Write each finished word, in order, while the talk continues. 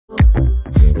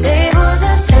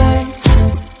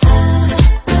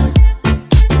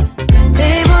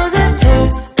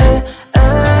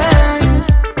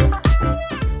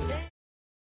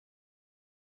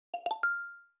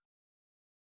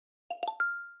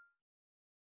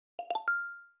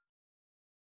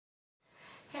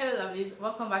lovelies,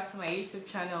 welcome back to my YouTube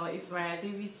channel. It's Mariah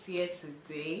David here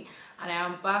today, and I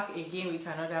am back again with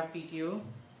another video.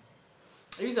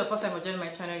 If this is your first time joining my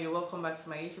channel, you're welcome back to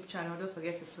my YouTube channel. Don't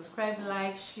forget to subscribe,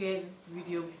 like, share this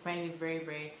video if you find it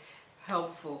very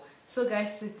helpful. So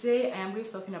guys, today I am going to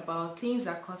be talking about things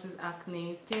that causes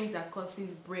acne, things that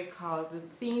causes breakout, the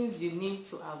things you need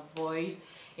to avoid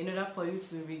in order for you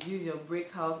to reduce your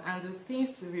breakouts, and the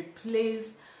things to replace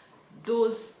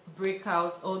those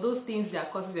breakouts, or those things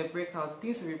that causes your breakout,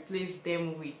 things to replace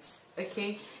them with.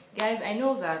 Okay guys, I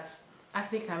know that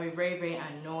acne can be very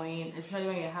annoying, especially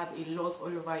when you have a lot all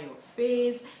over your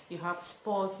face, you have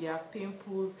spots, you have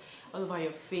pimples all over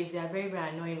your face. They are very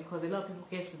annoying because a lot of people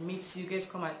get to meet you, get to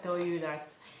come and tell you that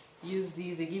use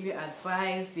these, they give you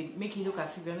advice, they make you look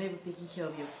as if you're not even taking care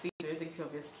of your face, you're not taking care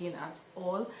of your skin at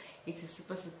all. It is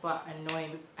super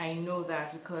annoying. I know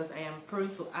that because I am prone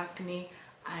to acne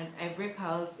and I break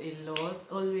out a lot,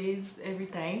 always, every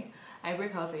time I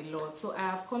break out a lot. So I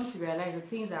have come to realize the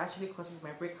things that actually causes my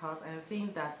breakouts and the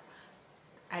things that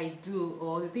I do,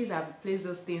 or the things I've replaced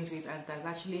those things with, and that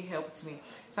actually helped me.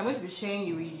 So I'm going to be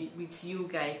sharing with you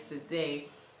guys today.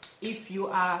 If you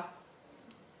are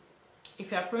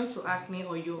prone to acne,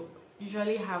 or you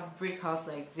usually have breakouts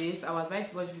like this, I would advise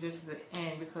to watch videos to the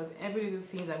end, because every little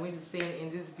thing I'm going to say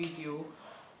in this video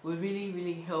will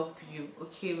really help you.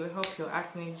 Okay, will help your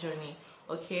acne journey.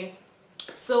 Okay,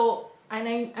 so and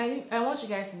I want you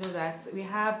guys to know that we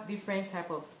have different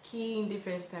type of skin,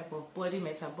 different type of body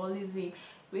metabolism.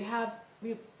 We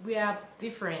are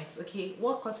different. Okay,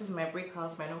 what causes my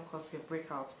breakouts might not cause your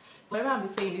breakouts. So whatever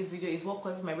I'm saying in this video is what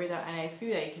causes my breakout, and I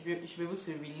feel like you should be able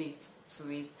to relate to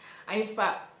it. And in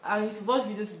fact, if you watch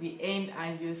videos to the end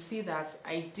and you see that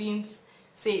I didn't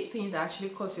say things that actually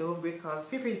cause your own breakout,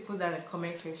 feel free to put that in the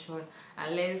comment section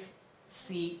and let's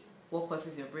see what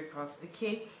causes your breakouts.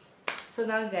 Okay, so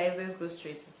now guys, let's go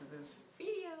straight into this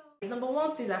video. Number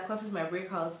one thing that causes my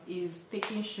breakouts is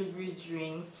taking sugary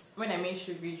drinks. When I mean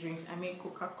sugary drinks, I mean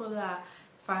Coca-Cola,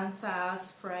 Fanta,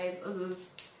 Sprite,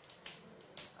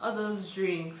 all those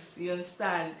drinks, you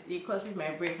understand? It causes my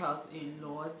breakout a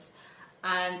lot.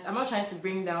 And I'm not trying to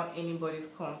bring down anybody's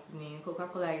company.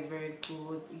 Coca-Cola is very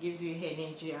good, it gives you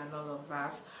energy and all of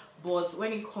that, but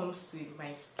when it comes to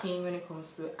my skin, when it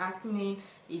comes to acne,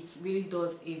 it really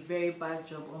does a very bad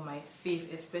job on my face.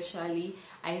 Especially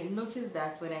I noticed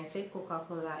that when I take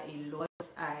Coca-Cola a lot,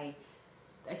 I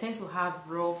tend to have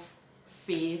rough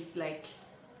face, like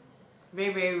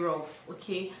very rough.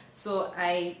 Okay, so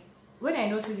when I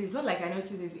noticed, it's not like I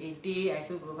noticed this a day I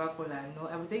took Coca-Cola. No,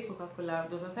 I would take Coca-Cola.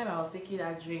 There was some time I was taking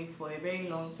that drink for a very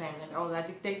long time. Like, I was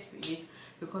addicted to it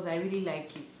because I really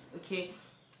like it. Okay.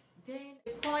 Then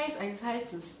the point I decided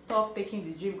to stop taking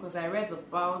the drink because I read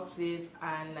about it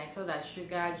and I saw that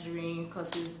sugar drink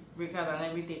causes breakout and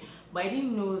everything. But I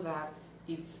didn't know that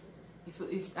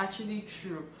it's actually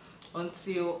true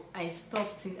until I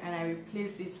stopped it and I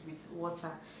replaced it with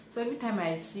water. So every time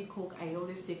I see Coke, I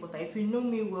always take water. If you know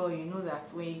me well, you know that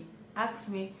when you ask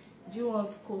me, do you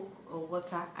want Coke or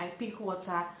water, I pick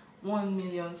water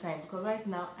 1,000,000 times, because right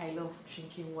now I love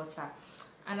drinking water.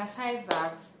 And aside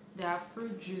that, there are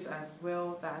fruit juice as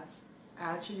well that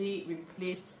I actually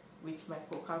replaced with my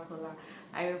Coca-Cola.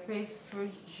 I replaced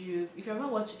fruit juice. If you ever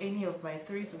watch any of my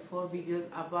 3 to 4 videos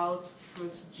about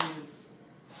fruit juice,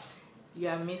 you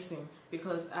are missing,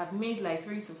 because I've made like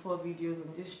 3 to 4 videos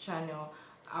on this channel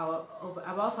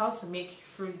about how to make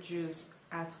fruit juice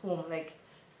at home, like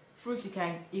fruits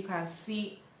you can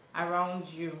see around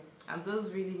you, and those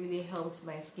really helps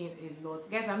my skin a lot.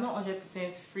 Guys, I'm not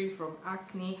 100% free from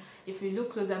acne. If you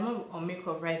look close, I'm not on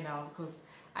makeup right now because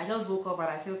I just woke up and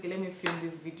I said, okay, let me film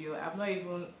this video. I've not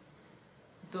even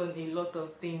done a lot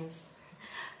of things.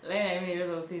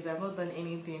 I've not done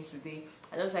anything today.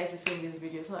 I just decided to film this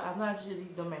video, so I've not actually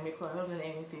done my makeup. I've not done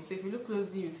anything. So if you look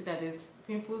closely, you see that there's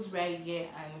pimples right here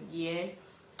and here.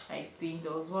 I think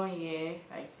there was one here,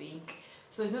 I think.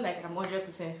 So it's not like I'm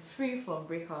 100% free from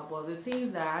breakout, but the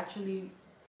things that I actually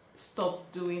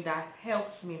stopped doing that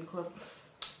helps me, because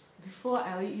before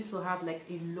I used to have like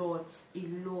a lot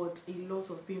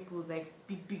of pimples, like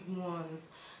big ones.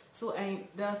 So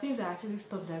there are things that I actually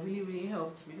stopped that really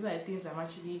helped me. These are the things I'm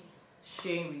actually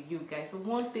sharing with you guys. So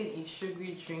one thing is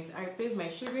sugary drinks. I replace my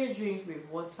sugary drinks with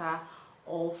water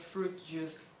or fruit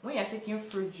juice. When you're taking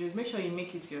fruit juice, make sure you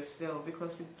make it yourself,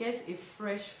 because it gets a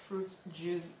fresh fruit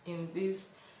juice in this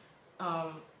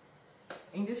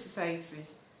society.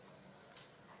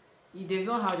 There's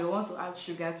not how they want to add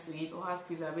sugar to it or add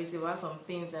preservative or some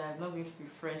things that are not going to be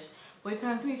fresh. But you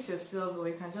can do it yourself, or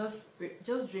you can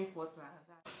just drink water.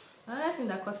 Another thing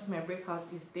that causes my breakout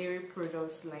is dairy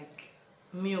products like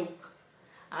milk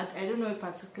I don't know a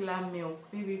particular milk,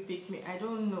 maybe pick me, I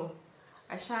don't know.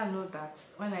 I shall know that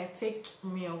when I take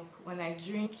milk, when I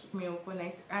drink milk, when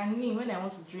I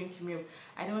want to drink milk,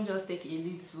 I don't just take a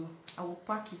little. I will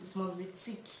pack it. It must be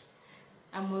thick.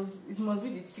 It must be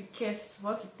the thickest. If I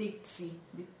want to take tea,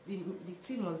 the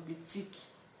tea must be thick.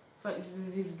 For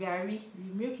this gari,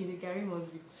 the milk in the gari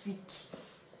must be thick.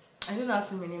 I don't know how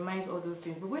to minimize all those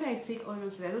things, but when I take all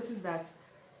those things, I notice that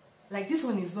like this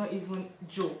one is not even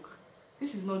joke.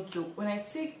 This is not joke. When I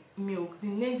take milk, the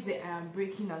next day I am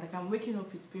breaking out, like I'm waking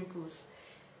up with pimples,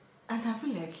 and I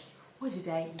feel like, what did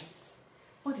I eat?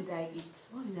 What did I eat?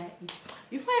 What did I eat?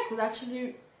 Before I could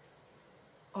actually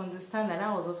understand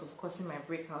that was what was causing my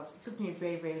breakouts, it took me a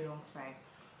very, very long time.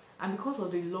 And because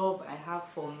of the love I have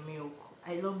for milk,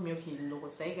 I love milk a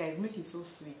lot. Like guys, milk is so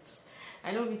sweet.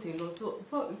 I love it a lot. So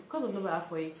because of the love I have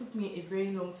for it, it took me a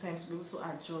very long time to be able to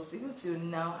adjust. Even till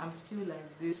now, I'm still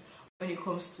like this when it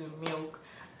comes to milk.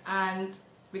 And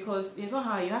because it's not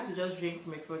how you have to just drink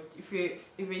milk. But if you're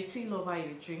a tea lover,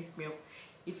 you drink milk.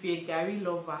 If you're a gari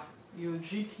lover, you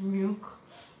drink milk.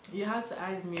 You have to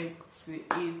add milk to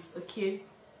it, okay?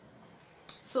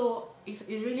 So it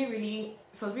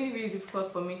was really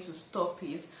difficult for me to stop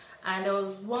it. And there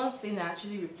was one thing I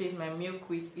actually replaced my milk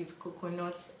with, is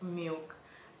coconut milk.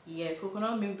 Yes,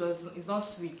 coconut milk is not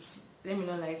sweet. Let me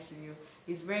not lie to you.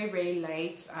 It's very, very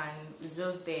light and it's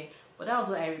just there. But that was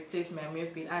what I replaced my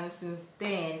milk with, and since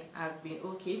then I've been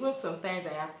okay. Even sometimes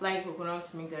I apply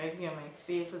coconut milk directly on my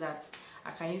face so that I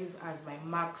can use it as my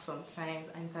mark sometimes,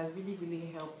 and it has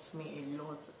really helped me a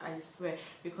lot, I swear.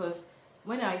 Because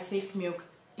when I take milk,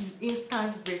 it's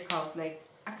instant breakouts. Like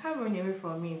I can't run away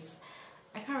from it.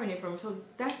 So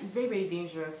that is very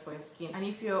dangerous for your skin. And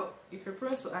if you're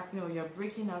prone to acne, or you're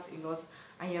breaking out a lot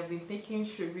and you've been taking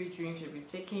sugary drinks, you've been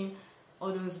taking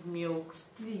all those milks,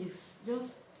 please just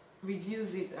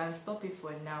reduce it and stop it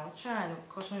for now. Try and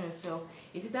caution yourself.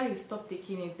 It's either you stop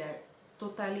taking it there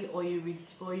totally, or you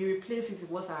replace it with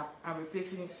what I'm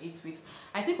replacing it with.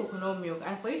 I take coconut milk,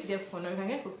 and for you to get coconut, you can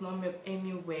get coconut milk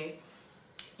anywhere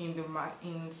in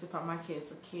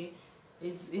supermarkets, okay?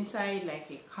 It's inside like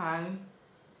a can.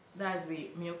 That's the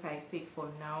milk I take for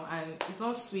now, and it's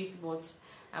not sweet, but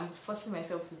I'm forcing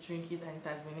myself to drink it, and it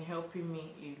has been helping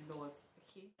me a lot,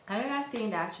 okay? Another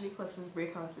thing that actually causes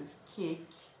breakouts is cake.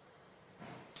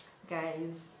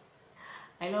 Guys,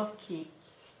 I love cake.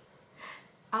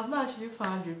 I've not actually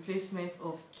found replacement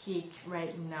of cake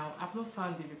right now. I've not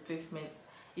found the replacement.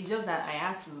 It's just that I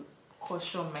had to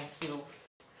caution myself.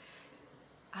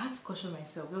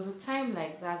 There was a time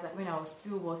like that when I was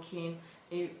still working.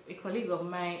 A colleague of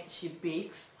mine, she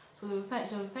bakes. So there was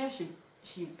a time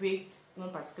she baked one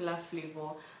particular flavor,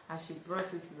 and she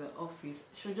brought it to the office.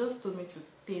 She just told me to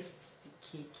taste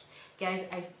the cake. Guys,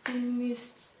 I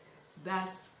finished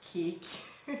that cake.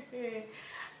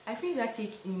 I finished that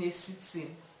cake in a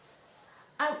sitting.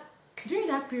 And during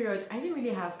that period, I didn't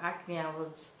really have acne.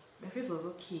 My face was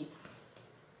okay.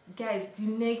 Guys, the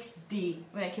next day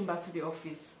when I came back to the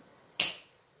office,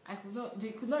 they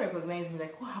could not recognize me.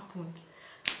 Like, what happened?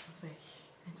 I was like,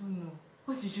 I don't know.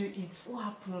 What did you eat? What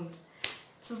happened?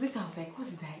 So later I was like, what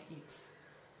did I eat?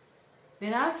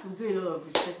 Then I had to do a lot of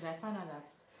research, and I found out that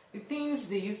the things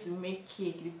they use to make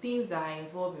cake, the things that are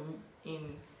involved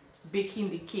in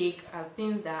baking the cake, are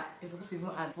things that you're supposed to even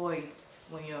avoid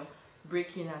when you're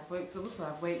breaking out. You're supposed to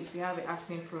avoid if you have an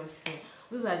acne prone skin.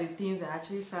 Those are the things that I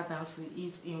actually sat down to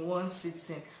eat in one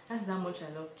sitting. That's how much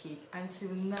I love cake. Until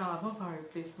now, I've not found a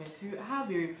replacement. If you have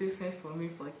a replacement for me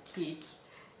for cake,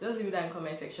 just leave that in the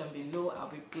comment section below. I'll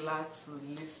be glad to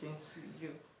listen to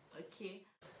you. Okay.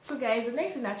 So guys, the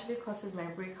next thing that actually causes my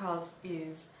breakouts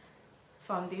is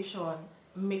foundation,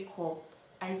 makeup.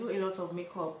 I do a lot of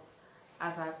makeup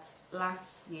as at last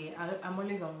year. I'm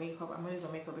always on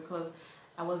makeup. Because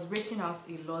I was breaking out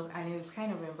a lot, and it's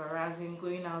kind of embarrassing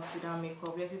going out without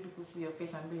makeup. Letting people see your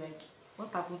face and be like,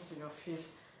 what happens to your face?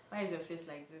 Why is your face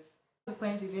like this? What's the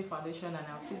point using foundation and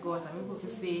I'll still go out and people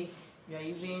to say you are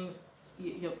using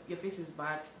your face is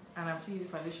bad, and I'm still using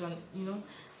foundation, you know?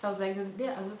 So I was like,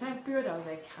 there was a time period I was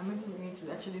like, I'm even going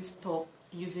to actually stop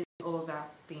using all that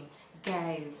thing.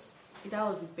 Guys, that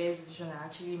was the best decision I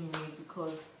actually made,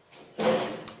 because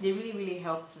they really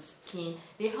help the skin.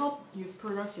 They help you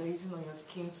products you're using on your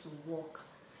skin to work.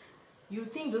 You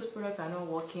think those products are not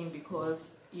working because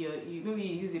maybe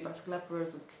you use a particular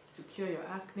product to cure your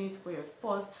acne, to cure your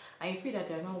spots, and you feel that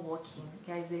they're not working.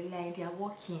 Guys, they lie, they are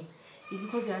working. It's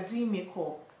because you are doing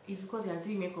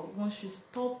makeup. Once you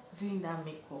stop doing that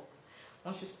makeup,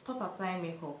 once you stop applying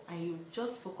makeup and you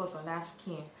just focus on that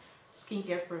skin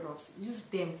skincare products, use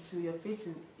them too. Your face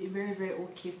is very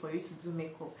okay for you to do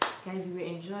makeup. Guys, you will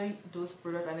enjoy those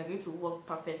products and they're going to work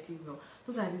perfectly well.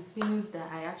 Those are the things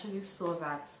that I actually saw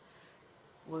that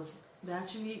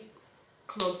actually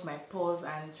clogged my pores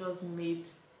and just made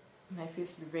my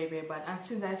face to be very bad. And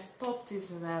since I stopped it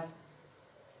and I've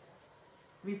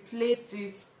replaced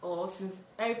it, or since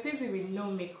I replaced it with no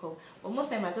makeup, but most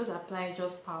time I just apply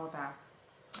just powder.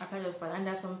 And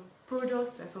there's some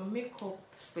products and some makeup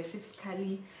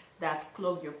specifically that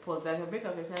clog your pores. There's a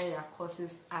makeup especially that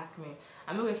causes acne.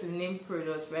 I'm not going to name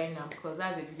products right now because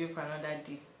that's a video for another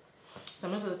day. So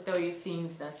I'm not going to tell you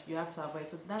things that you have to avoid.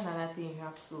 So that's another thing you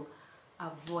have to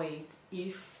avoid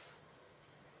if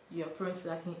you're prone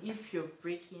to acne, if you're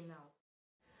breaking out.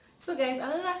 So guys,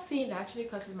 another thing that actually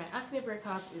causes my acne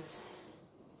breakout is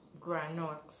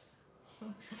granules.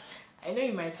 I know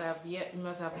you must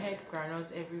have heard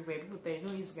granules everywhere. People tell you,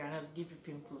 don't use granules, give you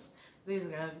pimples. There's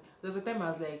a time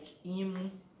I was like,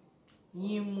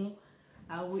 yimu,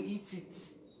 I will eat it.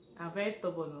 I'm very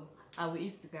stubborn, no? I will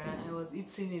eat the granule. I was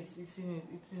eating it.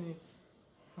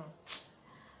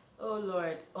 Oh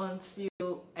Lord,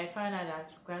 until I found out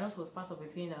that granules was part of the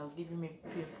thing that was giving me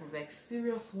pimples, like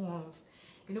serious ones.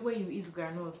 You know when you eat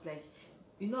granules, like,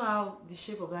 you know how the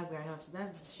shape of that granules,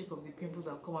 that's the shape of the pimples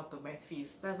that come out of my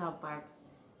face. That's how bad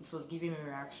it was giving me a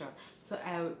reaction. So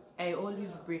I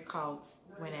always break out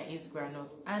when I eat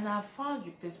granules, and I found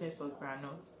replacement for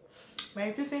granules. My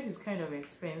replacement is kind of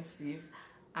expensive,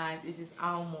 and it is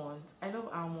almonds. I love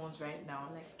almonds right now.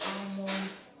 Like,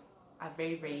 almonds are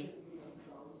very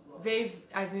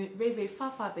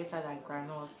far better than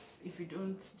granules. If you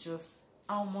don't just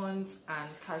almonds and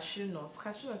cashew nuts.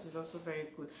 Cashew nuts is also very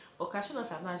good, but cashew nuts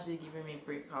have not actually given me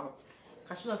breakouts.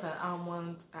 Cashew nuts and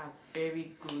almonds are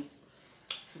very good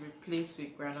to replace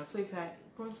with granules. So if you're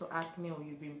prone to acne or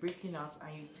you've been breaking out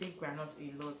and you take granules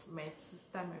a lot, my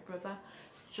sister, my brother,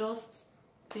 just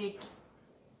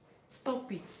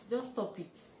stop it.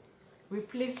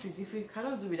 Replace it. If you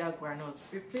cannot do without granules,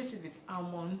 replace it with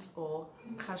almonds or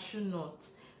cashew nuts.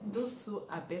 Those two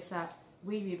are better,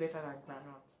 way better than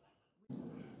granules.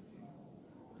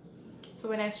 So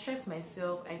when I stress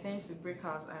myself, I tend to break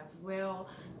out as well.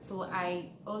 So I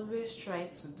always try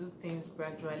to do things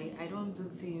gradually. I don't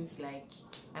do things like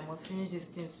I must finish this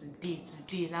thing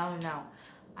today, now.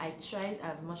 I try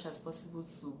as much as possible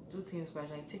to do things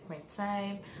gradually. I take my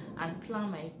time and plan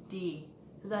my day.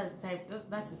 So that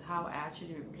is how I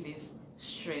actually replace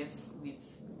stress with.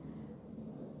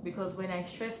 Because when I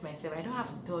stress myself, I don't have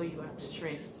to tell you I'm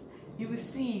stressed. You will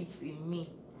see it in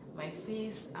me. My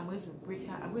face, I'm going to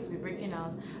be breaking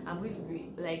out. I'm going to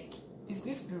be like, it's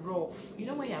going to be rough. You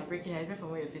know when you're breaking out, from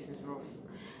where your face is rough.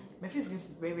 My face is going to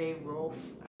be very rough,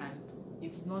 and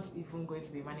it's not even going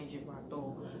to be manageable at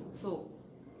all. So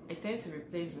I tend to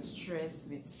replace the stress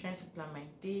with trying to plan my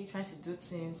day, trying to do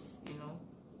things,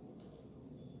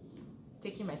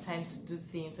 taking my time to do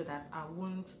things so that I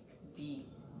won't be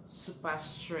super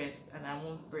stressed and I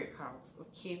won't break out.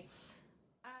 Okay,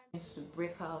 I used to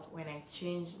break out when I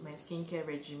change my skincare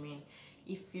regimen.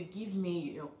 If you give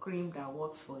me your cream that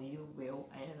works for you well,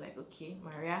 I'm like, okay,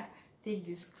 Maria, take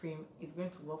this cream, it's going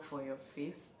to work for your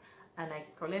face. And I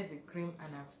collect the cream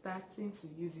and I'm starting to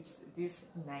use it this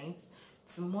night.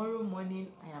 Tomorrow morning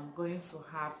I am going to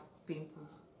have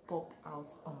pimples pop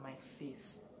out on my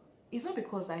face. It's not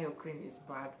because that your cream is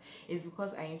bad, it's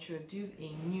because I introduced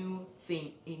a new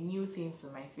thing to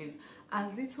my face.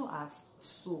 As little as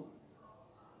soap,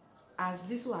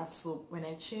 when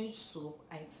I change soap,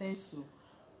 I tend to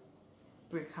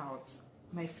break out.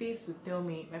 My face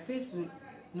will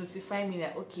notify me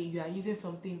that, okay, you are using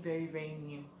something very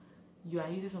new.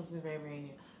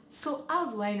 So how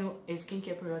do I know a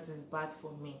skincare product is bad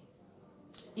for me?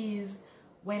 Is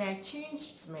when I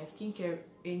change my skincare,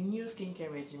 a new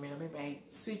skincare regimen, or maybe I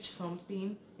switch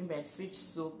something, maybe I switch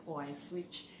soap, or I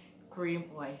switch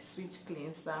cream, or I switch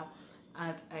cleanser,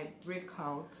 and I break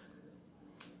out,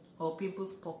 or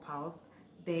pimples pop out,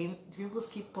 then the pimples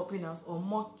keep popping out, or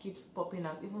more keeps popping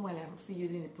out, even while I'm still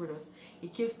using the product.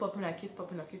 It keeps popping out.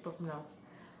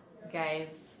 Guys,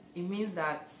 it means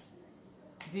that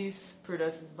this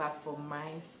product is bad for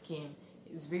my skin.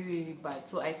 It's really bad.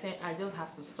 So I just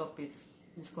have to stop it,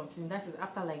 discontinue. That is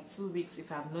after like 2 weeks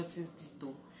if I've noticed it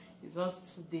though. It's not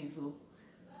 2 days or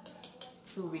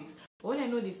 2 weeks. But when I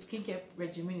know the skincare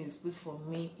regimen is good for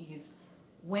me is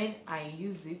when I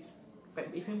use it.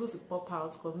 If pimples will pop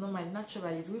out, because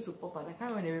naturally it's going to pop out. I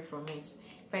can't run away from it.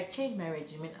 If I change my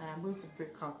regimen, I am going to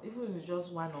break out. Even if it's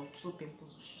just 1 or 2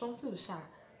 pimples, something will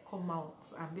come out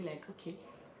and be like, okay,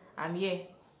 I'm here.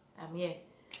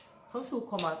 something will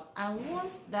come out,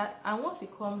 and once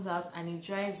it comes out and it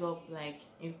dries up like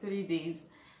in 3 days,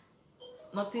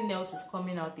 nothing else is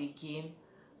coming out again,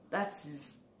 that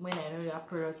is when I know that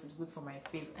product is good for my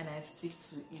face and I stick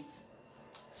to it.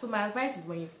 So my advice is,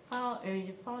 when you found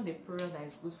a product that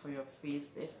is good for your face,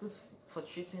 that's good for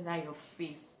treating that your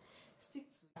face, stick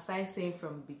to it. As I say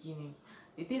from the beginning,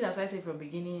 the thing that I say from the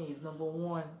beginning is, number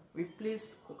one,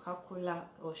 replace Coca-Cola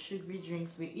or sugary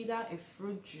drinks with either a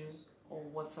fruit juice or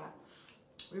water.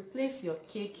 Replace your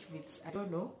cake with, I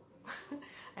don't know,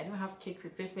 I don't have cake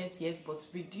replacements yet, but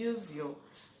reduce your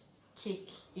cake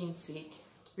intake.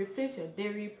 Replace your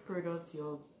dairy products,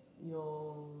 your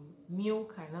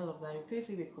milk and all of that. Replace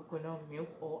it with coconut milk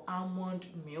or almond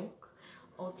milk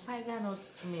or tiger nut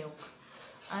milk.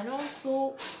 And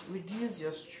also reduce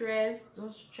your stress.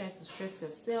 Don't try to stress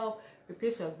yourself.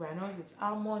 Replace your granule with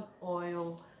almond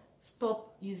oil.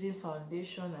 Stop using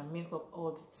foundation and makeup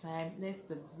all the time. Let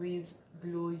the breeze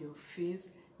blow your face.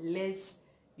 Let's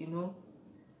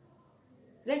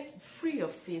free your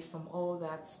face from all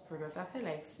that products. I feel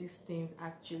like 6 things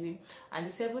actually. And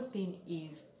the 7th thing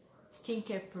is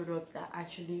skincare products that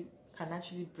can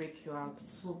actually break you out.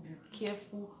 So be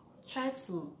careful. Try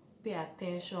to pay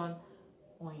attention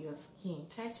on your skin.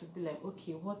 Try to be like,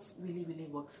 okay, what really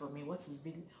works for me? What is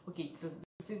really okay? Does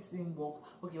this thing work?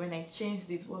 Okay, when I changed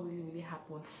it, what really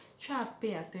happened? Try and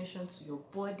pay attention to your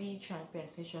body. Try and pay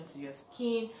attention to your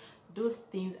skin. Those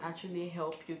things actually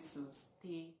help you to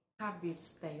stay.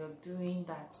 Habits that you're doing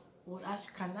that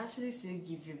can actually still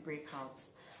give you breakouts.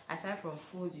 Aside from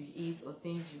food you eat or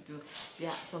things you do, there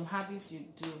are some habits you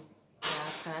do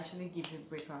that can actually give you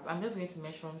breakouts. I'm just going to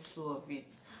mention 2 of it.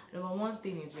 Number 1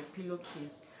 thing is your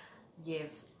pillowcase.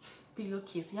 Yes,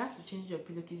 pillowcase. You have to change your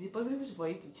pillowcase. It's possible for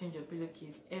you to change your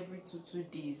pillowcase every 2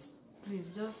 days.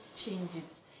 Please just change it.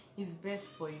 It's best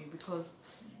for you, because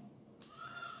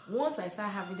once I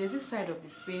start having, there's this side of the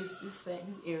face, this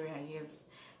area, yes,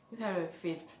 this side of the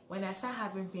face, when I start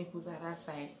having pimples at that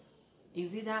side,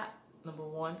 is either, number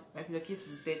 1, my pillowcase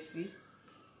is dirty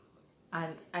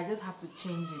and I just have to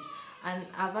change it. And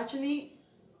I've actually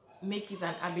make it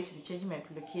an habit to be changing my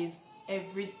pillowcase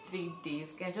every 3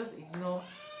 days. Can I just ignore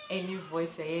any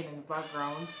voice I hear in the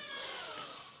background?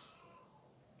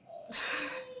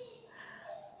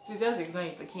 Please just ignore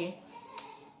it, okay?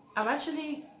 I've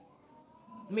actually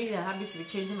made it a habit to be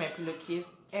changing my pillowcase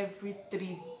every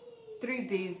 3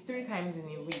 days, 3 times in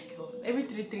a week. Every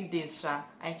 3 days,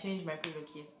 I change my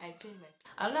pillowcase.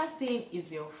 Another thing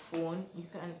is your phone.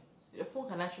 Your phone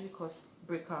can actually cause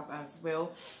breakup as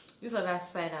well. This other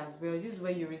side as well. This is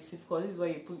where you receive calls. This is where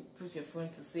you put your phone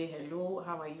to say hello,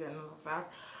 how are you, and all of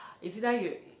that. It's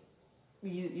either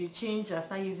you change and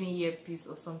start using earpiece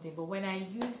or something. But when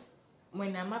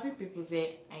I'm having people there,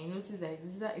 I notice that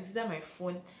it's either my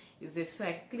phone is there. So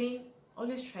I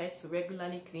always try to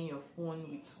regularly clean your phone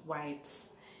with wipes.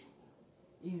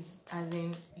 Is as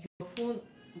in your phone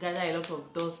gather a lot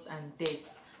of dust and dirt.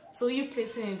 So you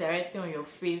placing it directly on your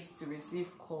face to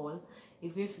receive call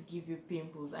is going to give you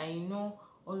pimples. And you know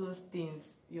all those things.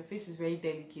 Your face is very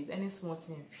delicate. Any small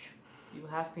thing, you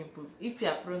have pimples. If you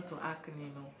are prone to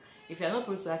acne, no. If you are not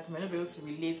prone to acne, you might not be able to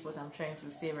relate what I'm trying to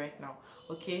say right now.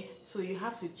 Okay, so you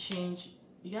have to change.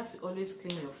 You have to always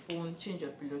clean your phone, change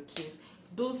your pillowcase.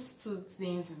 Those 2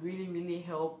 things really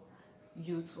help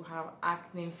you to have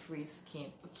acne-free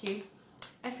skin. Okay,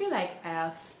 I feel like I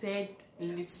have said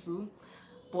little,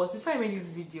 but before I made this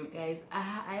video, guys,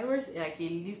 I always like a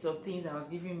list of things that was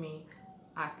giving me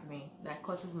acne, that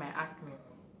causes my acne.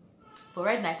 But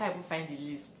right now I can't even find the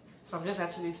list, so I'm just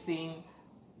actually saying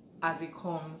as it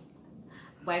comes.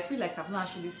 But I feel like I've not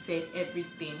actually said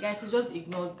everything. Guys, please just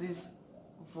ignore this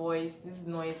voice, this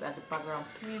noise at the background.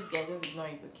 Please, guys, just ignore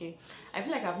it, okay? I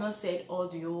feel like I've not said all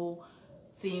the whole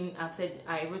thing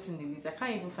I wrote in the list. I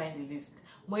can't even find the list.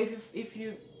 But if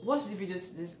you watch the video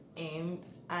to this end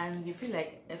and you feel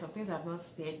like there's some things I've not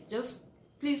said, just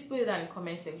please put it down in the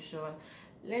comment section.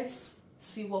 Let's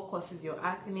see what causes your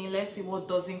acne. Let's see what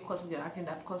doesn't cause your acne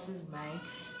that causes mine.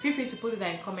 Feel free to put it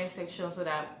down in the comment section so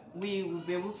that we will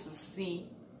be able to see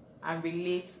and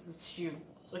relate with you.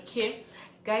 Okay,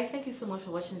 guys, thank you so much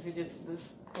for watching the video to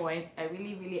this point. I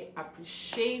really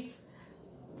appreciate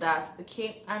that.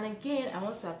 Okay, and again, I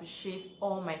want to appreciate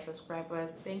all my subscribers.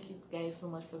 Thank you guys so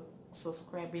much for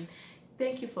subscribing.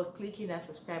 Thank you for clicking that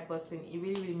subscribe button. It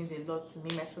really means a lot to me.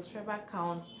 My subscriber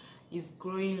count is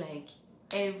growing like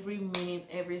every minute,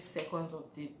 every second of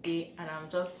the day, and I'm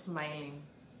just smiling.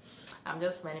 I'm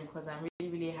just smiling because I'm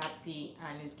really happy,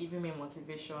 and it's giving me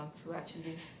motivation to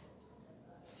actually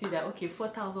feel that okay,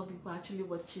 4,000 people are actually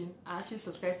watching, are actually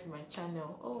subscribed to my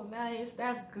channel. Oh nice,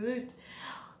 that's good.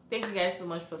 Thank you guys so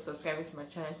much for subscribing to my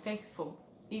channel. Thanks for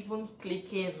even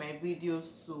clicking my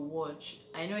videos to watch.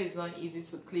 I know it's not easy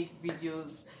to click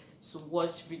videos, to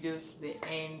watch videos to the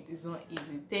end. It's not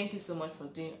easy. Thank you so much for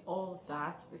doing all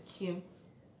that, okay?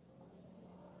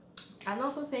 And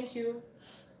also thank you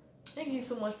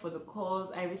so much for the calls.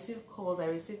 I receive calls, I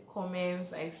receive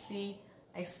comments, I see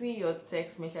your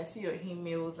text messages, I see your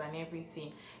emails and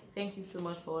everything. Thank you so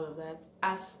much for all of that.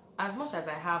 As much as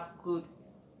I have good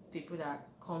people that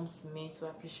come to me to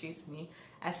appreciate me,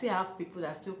 I still have people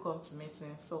that still come to me to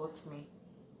insult me.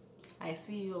 I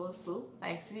see you also.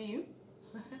 I see you.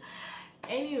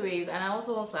 Anyways, and I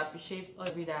also want to appreciate all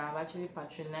of you that have actually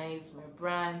patronized my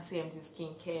brand, CMD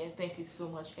Skincare. Thank you so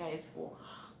much, guys, for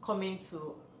coming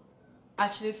to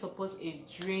actually support a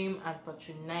dream and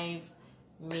patronize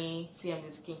me,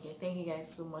 CMD Skincare. Thank you guys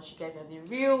so much. You guys are the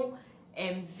real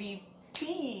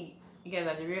MVP. You guys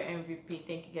are the real MVP.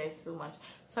 Thank you guys so much.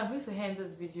 So I'm going to end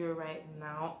this video right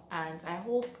now, and I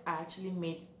hope I actually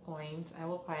made points. I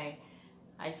hope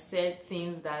I said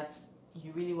things that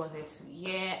you really wanted to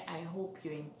hear. I hope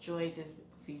you enjoyed this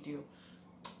video.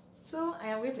 So I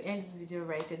am going to end this video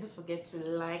right here. Don't forget to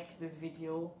like this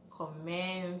video,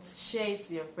 comment, share it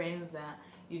to your friends that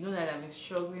you know that I've been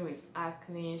struggling with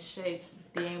acne. Share it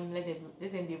to them. Let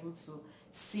them be able to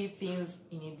see things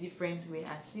in a different way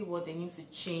and see what they need to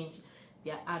change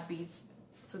their habits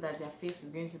so that their face is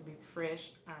going to be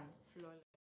fresh and flawless.